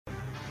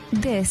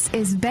This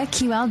is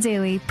BetQL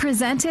Daily,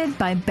 presented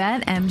by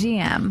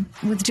BetMGM,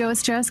 with Joe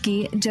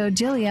Ostrowski, Joe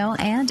Giglio,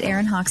 and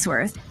Aaron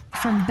Hawksworth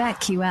from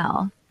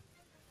BetQL.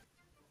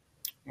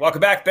 Welcome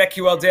back,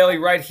 BetQL Daily,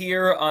 right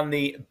here on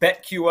the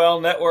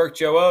BetQL Network.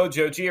 Joe O,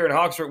 Joe G, Aaron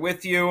Hawksworth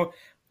with you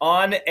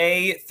on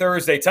a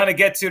Thursday. Ton to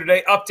get to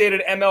today.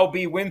 Updated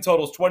MLB win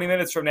totals 20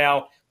 minutes from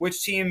now.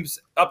 Which team's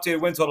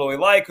updated win total we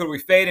like? Who do we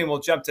fade? And we'll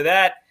jump to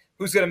that.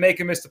 Who's going to make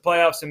and miss the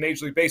playoffs in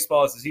Major League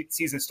Baseball as the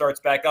season starts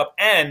back up?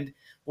 And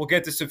we'll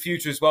get to some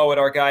futures as well with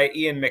our guy,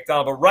 Ian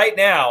McDonald. But right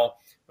now,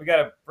 we got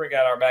to bring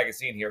out our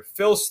magazine here.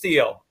 Phil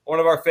Steele, one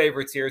of our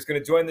favorites here, is going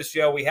to join the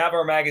show. We have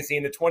our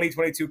magazine, the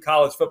 2022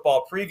 College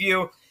Football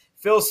Preview.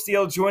 Phil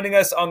Steele joining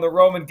us on the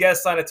Roman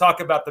guest line to talk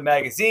about the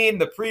magazine,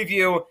 the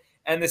preview,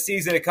 and the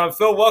season to come.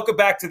 Phil, welcome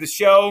back to the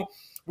show.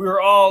 We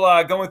were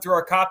all going through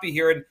our copy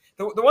here. And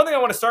the one thing I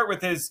want to start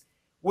with is,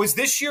 was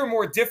this year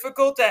more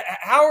difficult?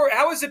 How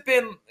has it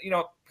been,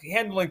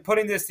 handling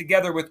putting this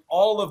together with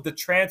all of the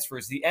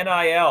transfers, the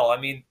NIL? I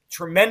mean,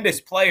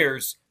 tremendous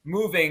players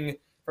moving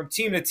from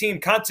team to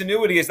team.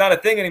 Continuity is not a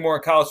thing anymore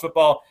in college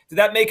football. Did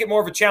that make it more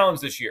of a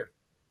challenge this year?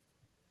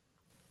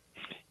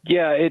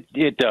 Yeah,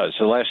 it does.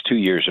 The last 2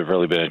 years have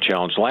really been a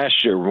challenge.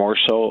 Last year, more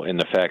so in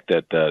the fact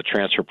that the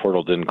transfer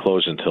portal didn't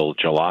close until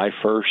July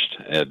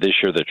 1st. This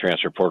year, the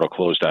transfer portal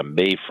closed on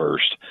May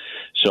 1st.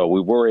 So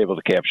we were able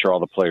to capture all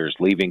the players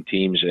leaving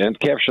teams and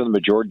capture the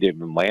majority of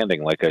them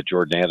landing, like a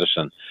Jordan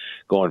Addison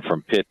going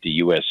from Pitt to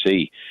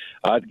USC.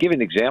 To give you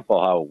an example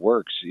of how it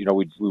works,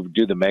 we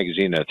do the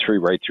magazine a 3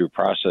 right-through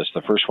process.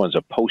 The first one's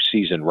a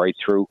postseason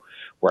right-through,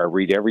 where I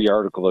read every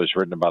article that was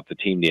written about the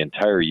team the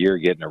entire year,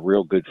 getting a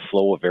real good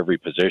flow of every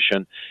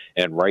position,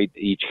 and write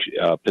each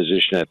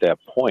position at that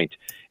point.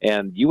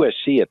 And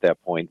USC at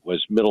that point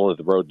was middle of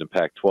the road in the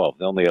Pac-12.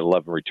 They only had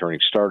 11 returning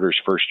starters,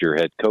 first-year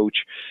head coach,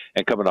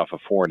 and coming off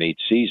a 4-8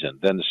 season.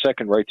 Then the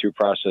second right-through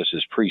process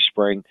is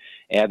pre-spring,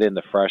 add in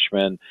the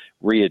freshmen,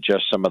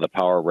 readjust some of the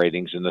power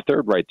ratings. And the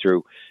third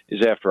right-through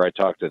is after I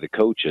talked to the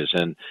coaches.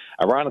 And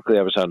ironically,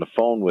 I was on the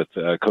phone with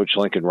Coach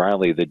Lincoln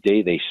Riley the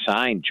day they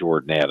signed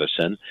Jordan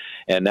Addison.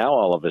 And now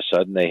all of a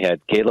sudden they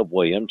had Caleb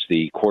Williams,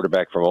 the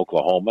quarterback from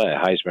Oklahoma,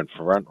 a Heisman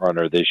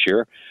frontrunner this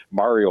year,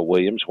 Mario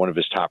Williams, one of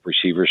his top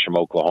receivers from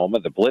Oklahoma,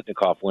 the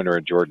Blitnikoff winner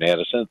in Jordan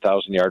Addison,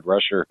 1,000-yard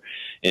rusher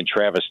in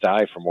Travis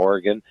Dye from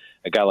Oregon,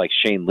 a guy like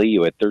Shane Lee,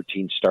 who had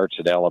 13 starts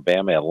at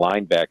Alabama, a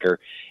linebacker.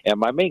 And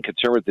my main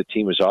concern with the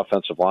team was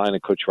offensive line,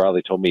 and Coach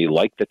Riley told me he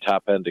liked the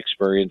top-end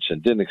experience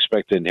and didn't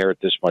expect to inherit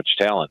this much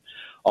talent.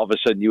 All of a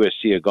sudden,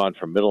 USC had gone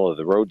from middle of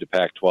the road to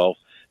Pac-12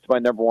 to my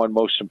number one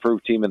most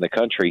improved team in the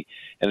country,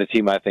 and a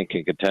team I think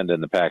can contend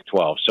in the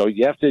Pac-12. So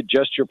you have to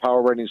adjust your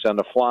power ratings on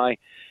the fly.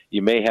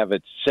 You may have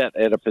it set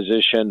at a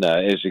position.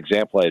 As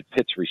example, I had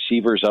Pitt's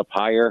receivers up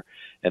higher,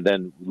 and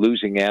then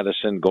losing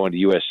Addison, going to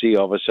USC,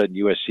 all of a sudden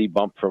USC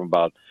bumped from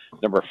about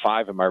number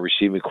 5 in my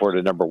receiving core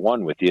to number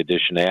 1 with the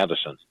addition of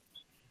Addison.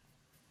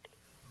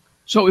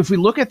 So if we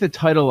look at the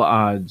title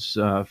odds,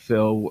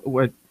 Phil,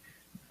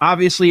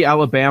 obviously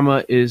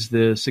Alabama is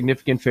the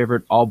significant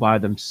favorite all by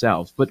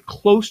themselves, but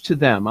close to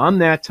them on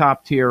that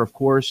top tier, of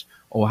course,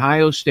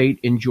 Ohio State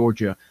and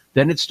Georgia.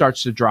 Then it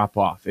starts to drop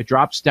off. It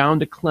drops down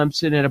to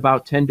Clemson at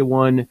about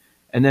 10-1,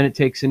 and then it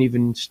takes an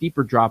even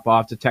steeper drop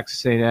off to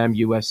Texas A&M,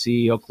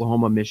 USC,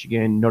 Oklahoma,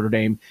 Michigan, Notre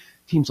Dame,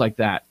 teams like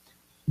that.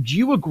 Do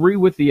you agree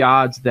with the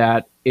odds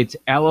that it's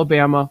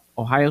Alabama,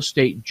 Ohio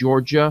State,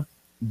 Georgia,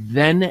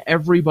 then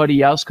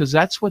everybody else? Because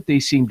that's what they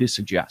seem to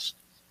suggest.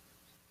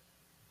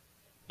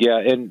 Yeah,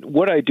 and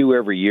what I do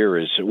every year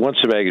is once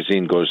the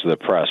magazine goes to the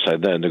press, I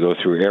then go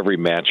through every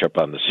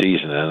matchup on the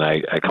season, and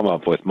I come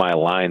up with my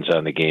lines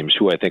on the games,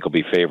 who I think will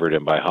be favored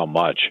and by how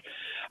much.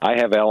 I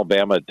have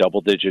Alabama a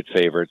double-digit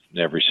favorite in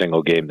every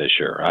single game this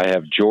year. I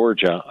have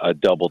Georgia a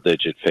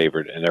double-digit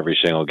favorite in every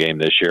single game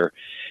this year.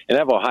 And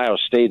I have Ohio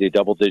State a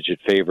double-digit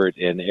favorite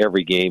in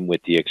every game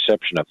with the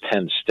exception of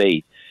Penn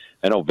State.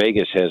 I know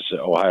Vegas has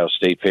Ohio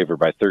State favored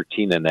by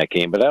 13 in that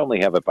game, but I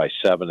only have it by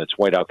 7. It's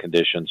whiteout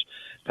conditions.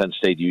 Penn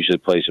State usually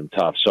plays them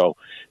tough. So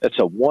that's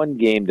a one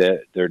game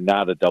that they're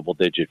not a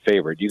double-digit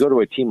favorite. You go to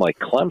a team like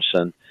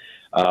Clemson,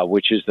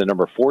 which is the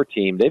number 4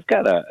 team. They've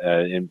got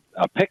a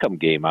pick'em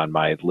game on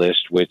my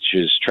list, which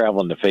is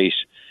traveling to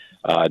face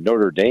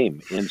Notre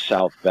Dame in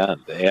South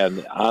Bend.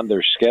 And on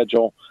their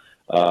schedule,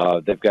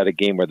 they've got a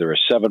game where they're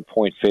a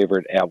 7-point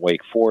favorite at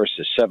Wake Forest,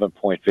 a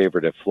 7-point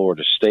favorite at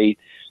Florida State,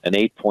 an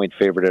 8-point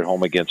favorite at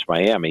home against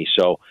Miami.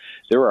 So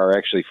there are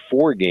actually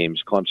 4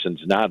 games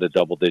Clemson's not a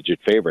double-digit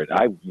favorite.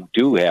 I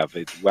do have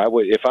it.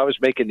 If I was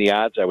making the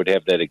odds, I would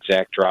have that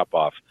exact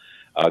drop-off,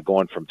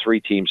 going from 3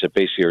 teams that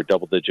basically are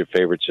double-digit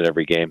favorites in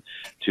every game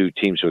to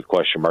teams with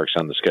question marks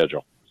on the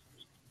schedule.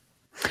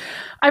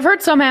 I've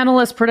heard some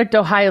analysts predict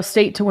Ohio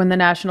State to win the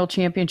national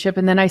championship,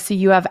 and then I see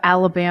you have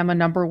Alabama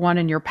number 1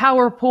 in your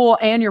power pool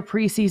and your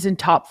preseason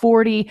top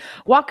 40.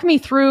 Walk me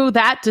through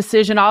that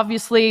decision.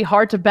 Obviously,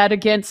 hard to bet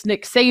against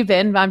Nick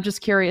Saban. I'm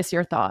just curious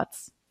your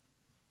thoughts.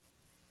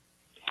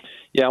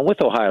 Yeah, and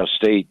with Ohio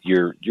State,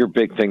 your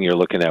big thing you're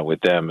looking at with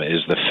them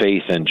is the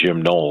faith in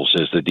Jim Knowles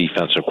as the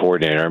defensive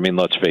coordinator. I mean,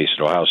 let's face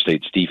it, Ohio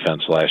State's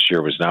defense last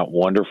year was not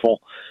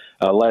wonderful.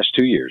 Last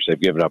 2 years, they've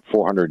given up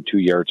 402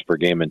 yards per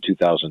game in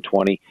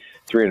 2020,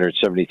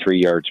 373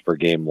 yards per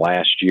game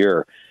last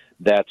year.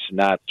 That's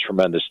not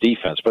tremendous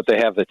defense, but they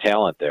have the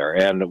talent there.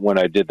 And when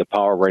I did the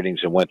power ratings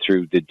and went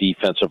through the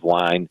defensive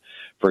line,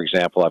 for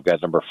example, I've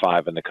got number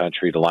 5 in the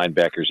country, the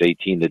linebackers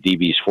 18, the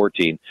DBs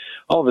 14.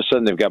 All of a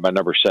sudden, they've got my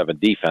number 7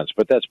 defense,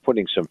 but that's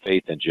putting some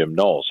faith in Jim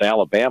Knowles.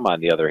 Alabama,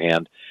 on the other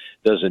hand,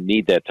 doesn't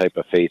need that type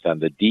of faith on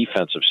the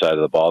defensive side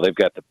of the ball. They've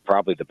got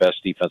probably the best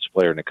defensive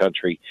player in the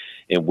country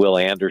in Will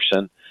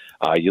Anderson.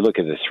 You look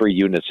at the 3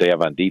 units they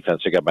have on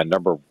defense. They got my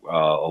number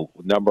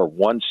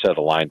 1 set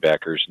of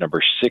linebackers,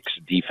 number 6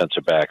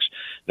 defensive backs,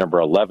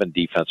 number 11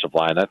 defensive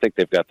line. I think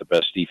they've got the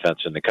best defense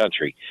in the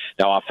country.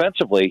 Now,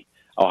 offensively,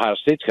 Ohio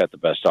State's got the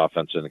best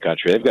offense in the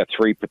country. They've got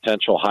 3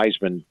 potential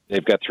Heisman.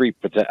 They've got 3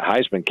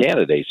 Heisman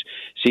candidates: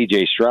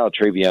 C.J. Stroud,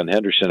 Travion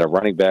Henderson, a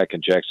running back,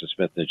 and Jackson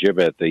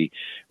Smith-Njigba at the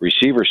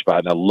receiver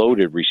spot, and a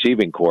loaded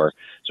receiving core.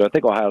 So I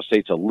think Ohio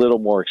State's a little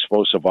more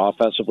explosive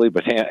offensively,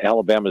 but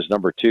Alabama's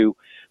number 2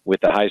 with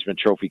the Heisman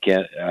Trophy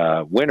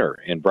winner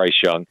in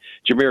Bryce Young.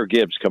 Jahmyr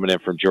Gibbs coming in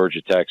from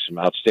Georgia Tech, some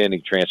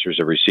outstanding transfers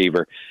at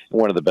receiver,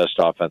 and one of the best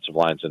offensive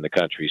lines in the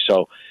country.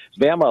 So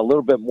Bama, a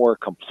little bit more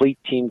complete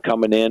team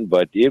coming in,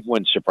 but it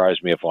wouldn't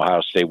surprise me if Ohio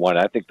State won.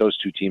 I think those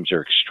 2 teams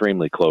are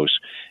extremely close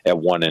at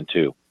 1 and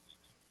 2.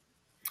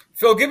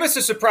 Phil, give us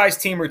a surprise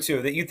team or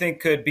two that you think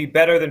could be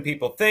better than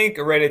people think,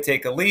 or ready to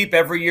take a leap.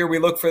 Every year we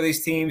look for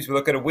these teams. We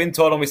look at a win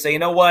total and we say, you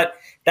know what?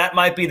 That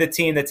might be the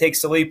team that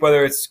takes the leap,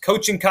 whether it's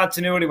coaching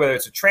continuity, whether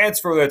it's a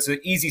transfer, whether it's an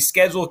easy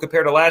schedule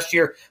compared to last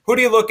year. Who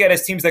do you look at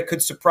as teams that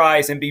could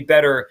surprise and be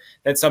better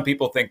than some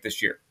people think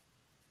this year?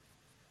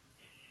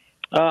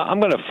 I'm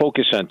going to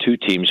focus on 2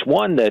 teams.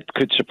 One that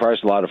could surprise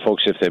a lot of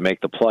folks if they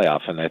make the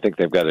playoff, and I think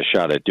they've got a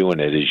shot at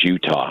doing it, is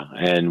Utah.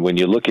 And when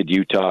you look at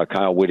Utah,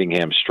 Kyle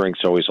Whittingham's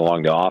strengths always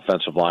along the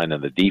offensive line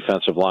and the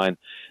defensive line.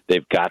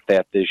 They've got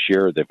that this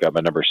year. They've got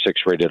my number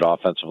 6 rated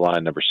offensive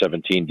line, number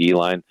 17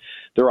 D-line.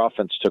 Their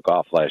offense took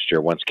off last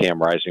year once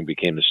Cam Rising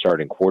became the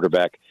starting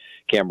quarterback.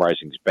 Cam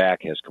Rising's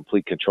back, has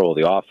complete control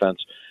of the offense.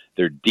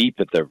 They're deep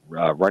at the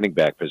running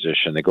back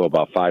position. They go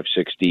about 5-6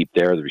 deep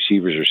there. The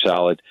receivers are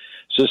solid.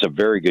 So this is a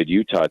very good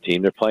Utah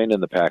team. They're playing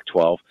in the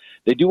Pac-12.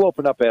 They do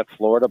open up at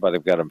Florida, but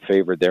I've got them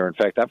favored there. In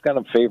fact, I've got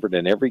them favored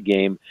in every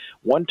game.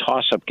 One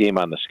toss-up game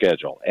on the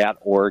schedule at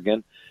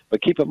Oregon.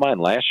 But keep in mind,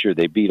 last year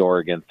they beat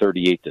Oregon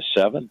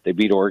 38-7. They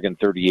beat Oregon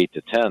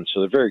 38-10. So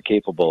they're very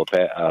capable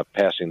of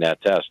passing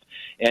that test.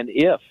 And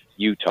if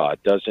Utah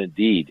does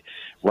indeed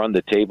run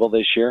the table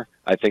this year,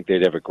 I think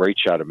they'd have a great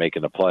shot at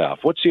making the playoff.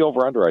 What's the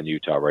over-under on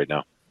Utah right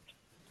now?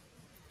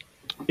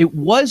 It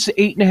was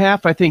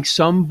 8.5. I think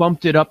some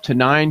bumped it up to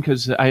 9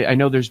 because I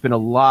know there's been a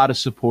lot of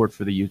support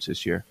for the Utes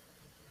this year.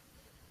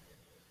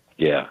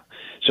 Yeah.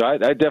 So I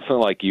definitely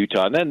like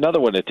Utah. And then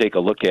another one to take a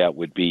look at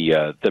would be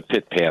the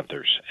Pitt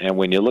Panthers. And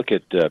when you look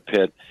at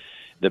Pitt,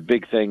 the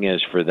big thing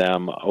is for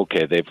them,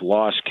 okay, they've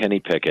lost Kenny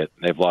Pickett,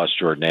 they've lost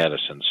Jordan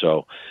Addison,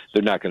 so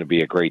they're not going to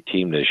be a great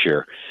team this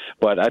year.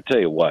 But I tell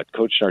you what,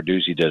 Coach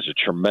Narduzzi does a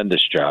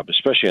tremendous job,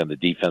 especially on the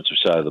defensive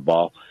side of the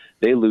ball.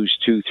 They lose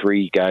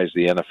 2-3 guys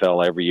the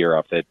NFL every year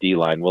off that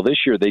D-line. Well,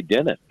 this year they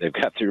didn't. They've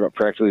got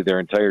practically their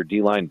entire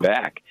D-line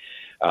back,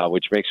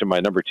 which makes them my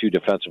number 2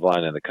 defensive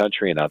line in the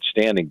country, an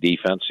outstanding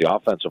defense. The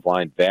offensive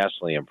line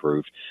vastly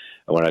improved.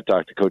 When I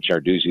talked to Coach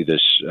Narduzzi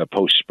this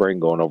post-spring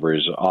going over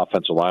his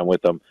offensive line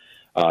with them,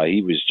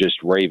 he was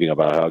just raving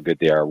about how good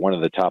they are. One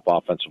of the top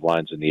offensive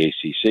lines in the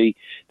ACC.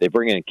 They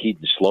bring in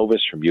Keaton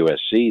Slovis from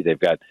USC. They've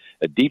got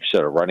a deep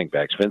set of running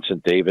backs.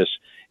 Vincent Davis,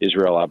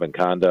 Israel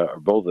Abanikanda are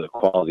both the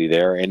quality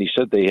there. And he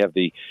said they have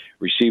the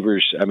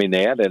receivers. I mean,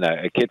 they had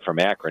a kid from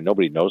Akron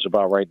nobody knows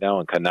about right now,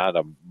 in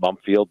Kanata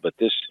Mumfield, but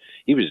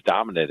he was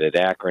dominant at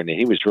Akron, and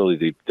he was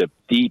really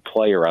the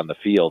player on the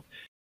field.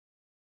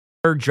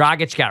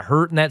 Dragic got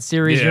hurt in that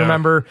series, you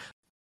remember?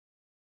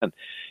 And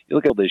you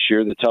look at this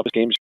year, the toughest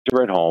games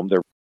are at home.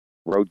 Their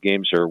road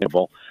games are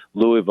winnable.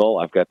 Louisville,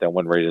 I've got that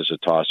one rated as a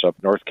toss-up.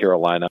 North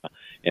Carolina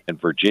and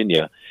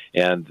Virginia.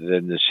 And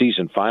then the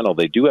season final,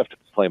 they do have to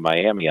play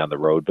Miami on the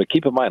road. But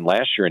keep in mind,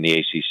 last year in the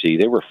ACC,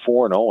 they were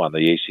 4-0 on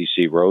the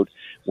ACC road,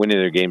 winning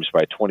their games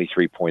by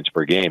 23 points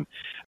per game.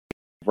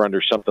 We're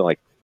under something like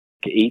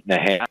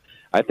 8.5.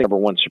 I think number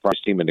 1 surprise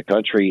team in the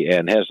country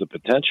and has the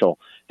potential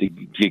to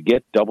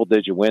get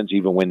double-digit wins,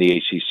 even win the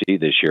ACC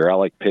this year. I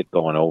like Pitt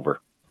going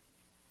over.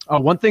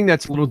 One thing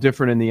that's a little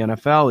different in the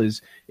NFL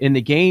is in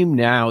the game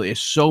now is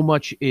so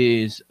much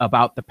is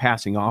about the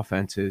passing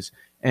offenses.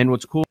 And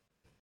what's cool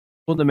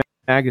to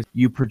Mag is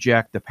you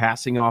project the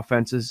passing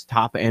offenses,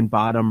 top and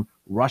bottom,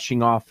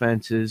 rushing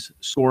offenses,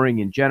 scoring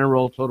in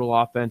general, total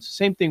offense.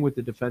 Same thing with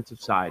the defensive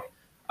side.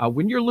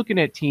 When you're looking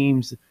at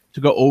teams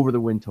to go over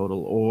the win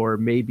total, or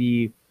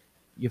maybe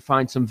you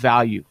find some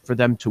value for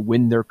them to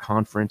win their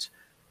conference,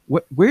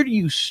 where do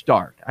you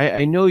start?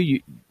 I know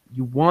you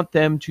want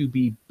them to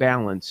be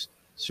balanced,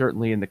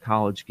 certainly in the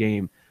college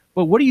game,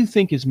 but what do you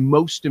think is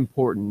most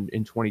important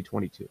in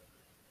 2022?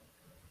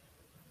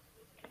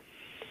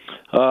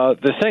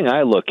 The thing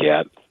I look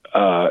at,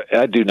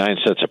 I do 9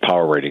 sets of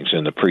power ratings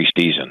in the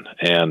preseason,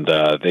 and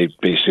they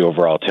base the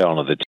overall talent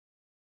of the team.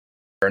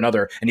 Or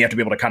another, and you have to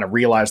be able to kind of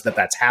realize that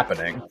that's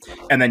happening,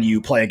 and then you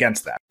play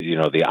against that.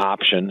 The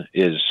option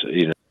is,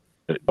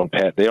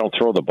 they don't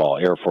throw the ball,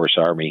 Air Force,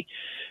 Army,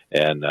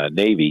 and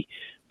Navy,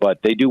 but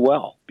they do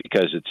well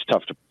because it's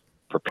tough to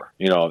prepare.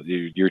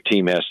 Your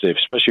team has to,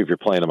 especially if you're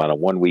playing them on a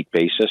 1-week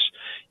basis,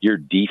 your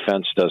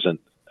defense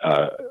doesn't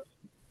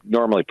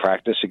normally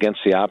practice against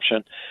the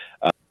option.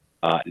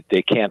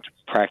 They can't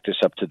practice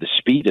up to the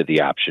speed of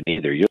the option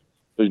either. You'll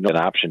an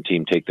option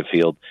team take the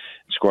field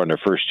and score on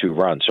their first 2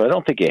 runs. So I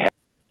don't think you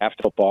have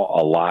to football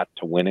a lot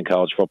to win in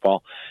college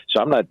football.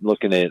 So I'm not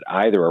looking at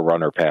either a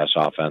run or pass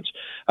offense.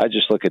 I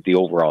just look at the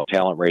overall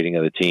talent rating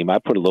of the team. I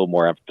put a little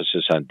more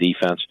emphasis on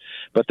defense.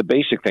 But the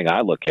basic thing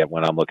I look at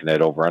when I'm looking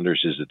at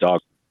over-unders is the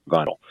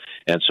doggone.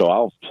 And so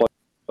I'll plug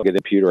in the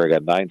computer. I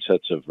got 9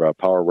 sets of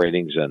power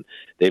ratings, and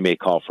they may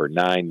call for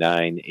 9,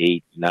 9,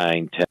 8,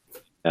 9, 10,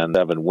 and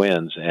 7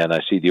 wins. And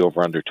I see the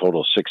over-under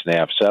total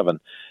 6.5, 7.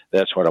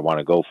 That's what I want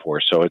to go for.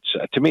 So it's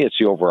to me, it's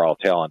the overall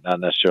talent, not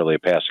necessarily a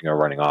passing or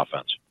running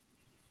offense.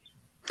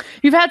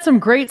 You've had some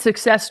great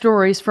success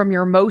stories from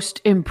your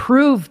most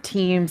improved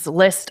teams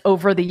list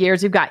over the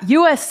years. You've got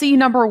USC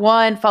number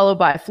 1, followed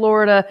by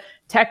Florida,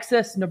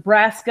 Texas,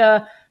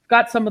 Nebraska.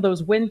 Got some of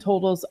those win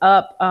totals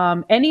up.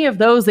 Any of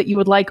those that you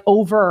would like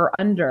over or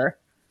under?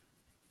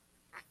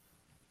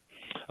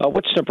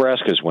 What's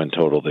Nebraska's win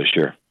total this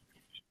year?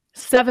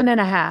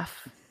 7.5.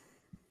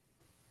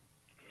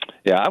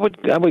 Yeah, I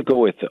would go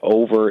with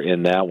over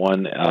in that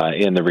one,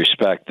 in the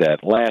respect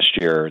that last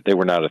year they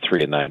were not a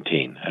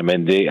 3-19. I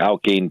mean, they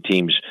outgained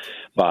teams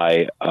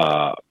by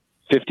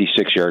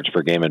 56 yards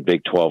per game in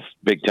Big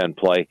 10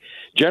 play.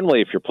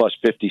 Generally, if you're plus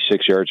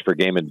 56 yards per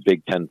game in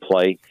Big 10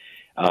 play,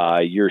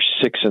 you're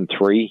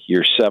 6-3,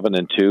 you're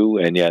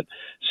 7-2, and yet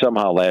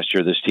somehow last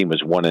year this team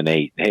was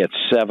 1-8. They had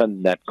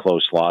 7 net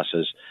close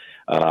losses.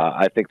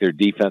 I think their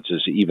defense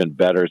is even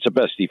better. It's the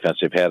best defense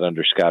they've had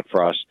under Scott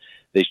Frost.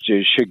 They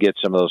should get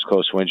some of those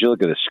close wins. You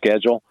look at the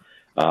schedule,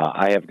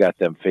 I have got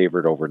them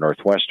favored over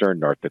Northwestern,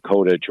 North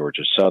Dakota,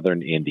 Georgia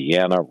Southern,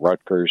 Indiana,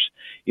 Rutgers,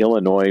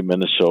 Illinois,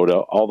 Minnesota,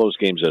 all those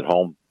games at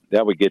home.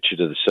 That would get you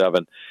to the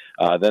 7.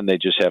 Then they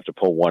just have to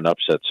pull one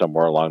upset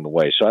somewhere along the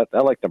way. So I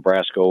like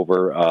Nebraska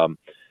over.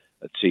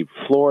 Let's see,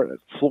 Florida.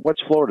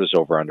 What's Florida's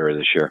over under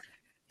this year?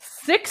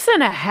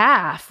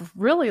 6.5,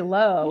 really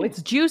low.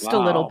 It's juiced a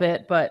little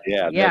bit, but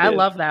yeah, I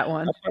love that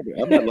one.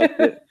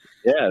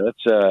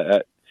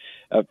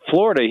 That's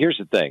Florida. Here's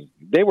the thing: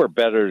 they were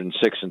better than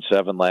 6 and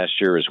 7 last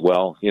year as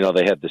well.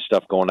 They had this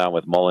stuff going on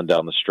with Mullen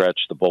down the stretch.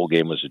 The bowl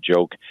game was a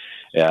joke.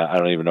 I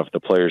don't even know if the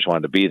players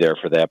wanted to be there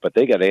for that, but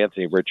they got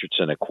Anthony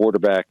Richardson at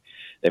quarterback.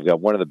 They've got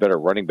one of the better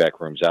running back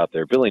rooms out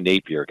there. Billy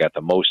Napier got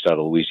the most out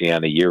of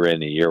Louisiana year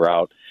in and year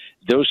out.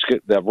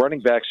 The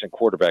running backs and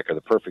quarterback are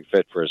the perfect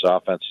fit for his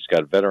offense. He's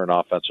got a veteran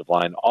offensive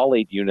line. All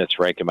 8 units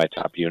rank in my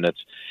top units.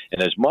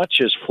 And as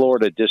much as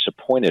Florida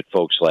disappointed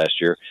folks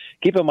last year,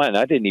 keep in mind,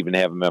 I didn't even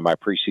have them in my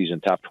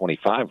preseason top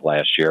 25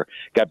 last year.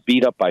 Got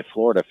beat up by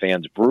Florida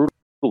fans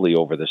brutally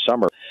over the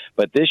summer.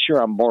 But this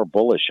year I'm more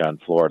bullish on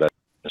Florida.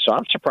 So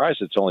I'm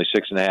surprised it's only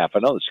 6.5. I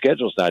know the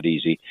schedule's not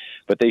easy,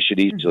 but they should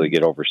easily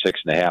get over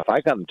 6.5. I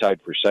got them tied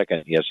for second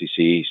in the SEC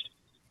East.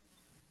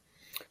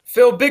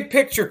 Phil, big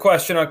picture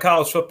question on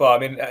college football. I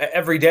mean,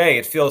 every day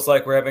it feels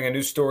like we're having a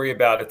new story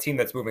about a team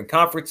that's moving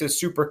conferences,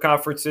 super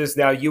conferences,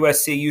 now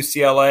USC,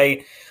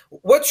 UCLA.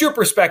 What's your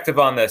perspective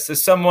on this?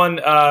 As someone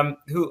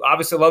who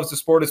obviously loves the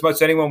sport as much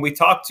as anyone we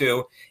talk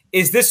to,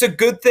 is this a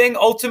good thing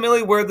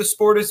ultimately where the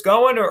sport is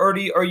going, or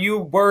are you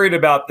worried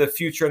about the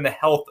future and the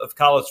health of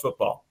college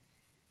football?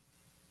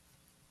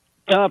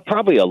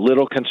 Probably a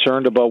little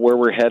concerned about where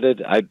we're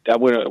headed. I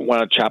wouldn't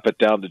want to chop it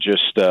down to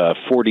just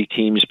 40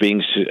 teams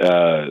being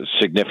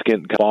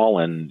significant ball,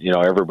 and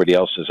everybody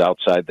else is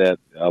outside that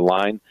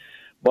line.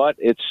 But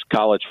it's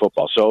college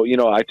football. So,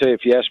 I tell you,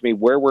 if you asked me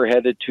where we're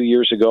headed 2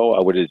 years ago,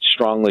 I would have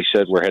strongly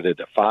said we're headed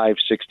to 5,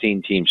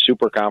 16-team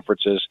super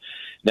conferences.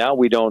 Now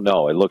we don't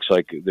know. It looks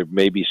like there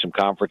may be some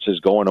conferences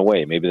going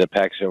away. Maybe the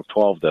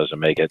Pac-12 doesn't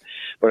make it.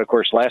 But, of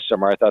course, last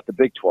summer I thought the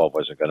Big 12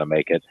 wasn't going to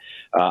make it.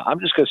 I'm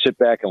just going to sit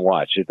back and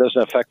watch. It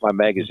doesn't affect my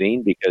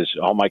magazine because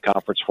all my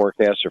conference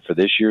forecasts are for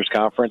this year's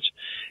conference.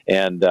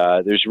 And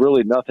there's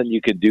really nothing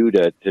you can do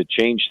to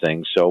change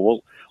things. So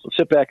we'll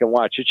sit back and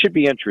watch. It should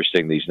be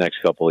interesting these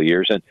next couple of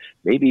years and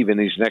maybe even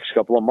these next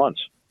couple of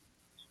months.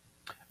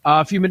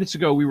 A few minutes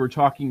ago, we were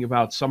talking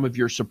about some of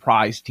your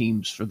surprise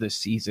teams for this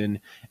season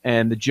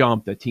and the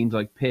jump that teams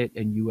like Pitt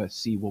and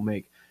USC will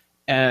make.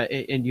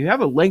 And you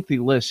have a lengthy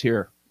list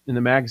here in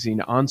the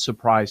magazine on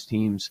surprise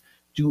teams.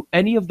 Do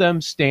any of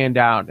them stand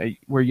out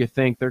where you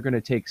think they're going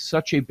to take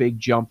such a big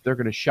jump, they're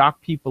going to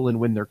shock people and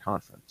win their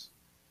conference?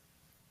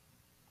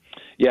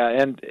 Yeah,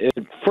 and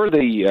for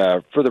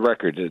the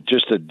record,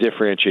 just to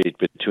differentiate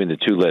between the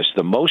two lists,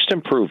 the most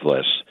improved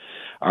lists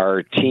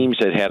are teams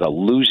that had a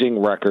losing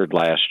record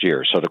last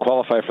year. So to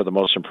qualify for the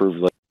most improved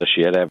list,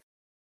 She had to have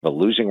a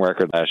losing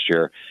record last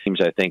year. Teams,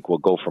 I think, will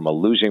go from a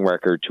losing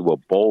record to a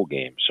bowl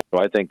game. So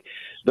I think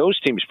those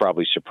teams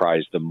probably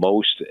surprised the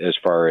most as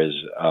far as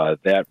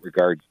that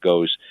regard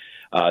goes.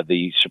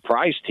 The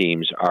surprise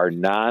teams are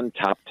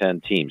non-top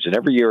 10 teams. And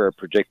every year I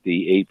predict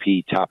the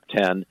AP top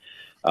 10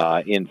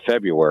 in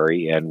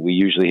February, and we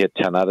usually hit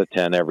 10 out of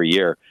 10 every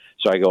year.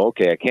 So I go,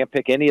 okay, I can't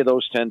pick any of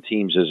those 10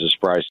 teams as a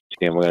surprise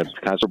team. I'm going to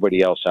consider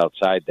everybody else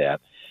outside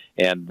that.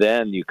 And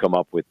then you come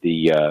up with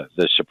the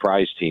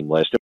surprise team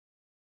list.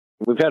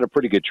 We've had a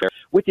pretty good track,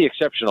 with the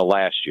exception of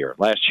last year.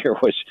 Last year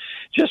was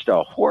just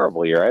a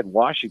horrible year. I had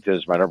Washington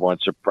as my number one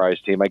surprise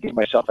team. I gave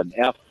myself an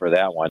F for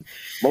that one.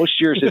 Most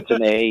years it's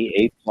an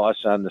A+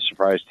 on the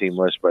surprise team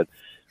list, but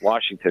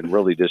Washington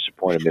really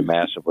disappointed me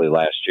massively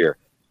last year.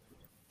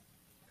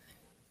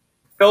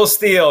 Phil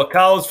Steele,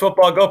 college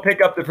football. Go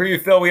pick up the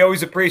preview, Phil. We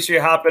always appreciate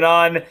you hopping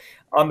on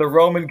the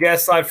Roman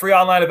guest line. Free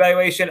online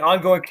evaluation,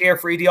 ongoing care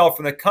for EDL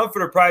from the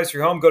comfort of privacy of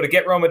your home. Go to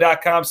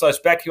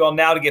GetRoman.com/BetQL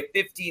now to get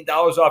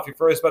 $15 off your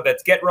first month.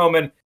 That's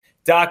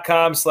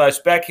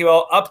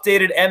GetRoman.com/BetQL.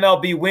 Updated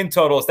MLB win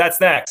totals. That's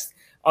next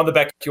on the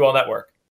BetQL Network.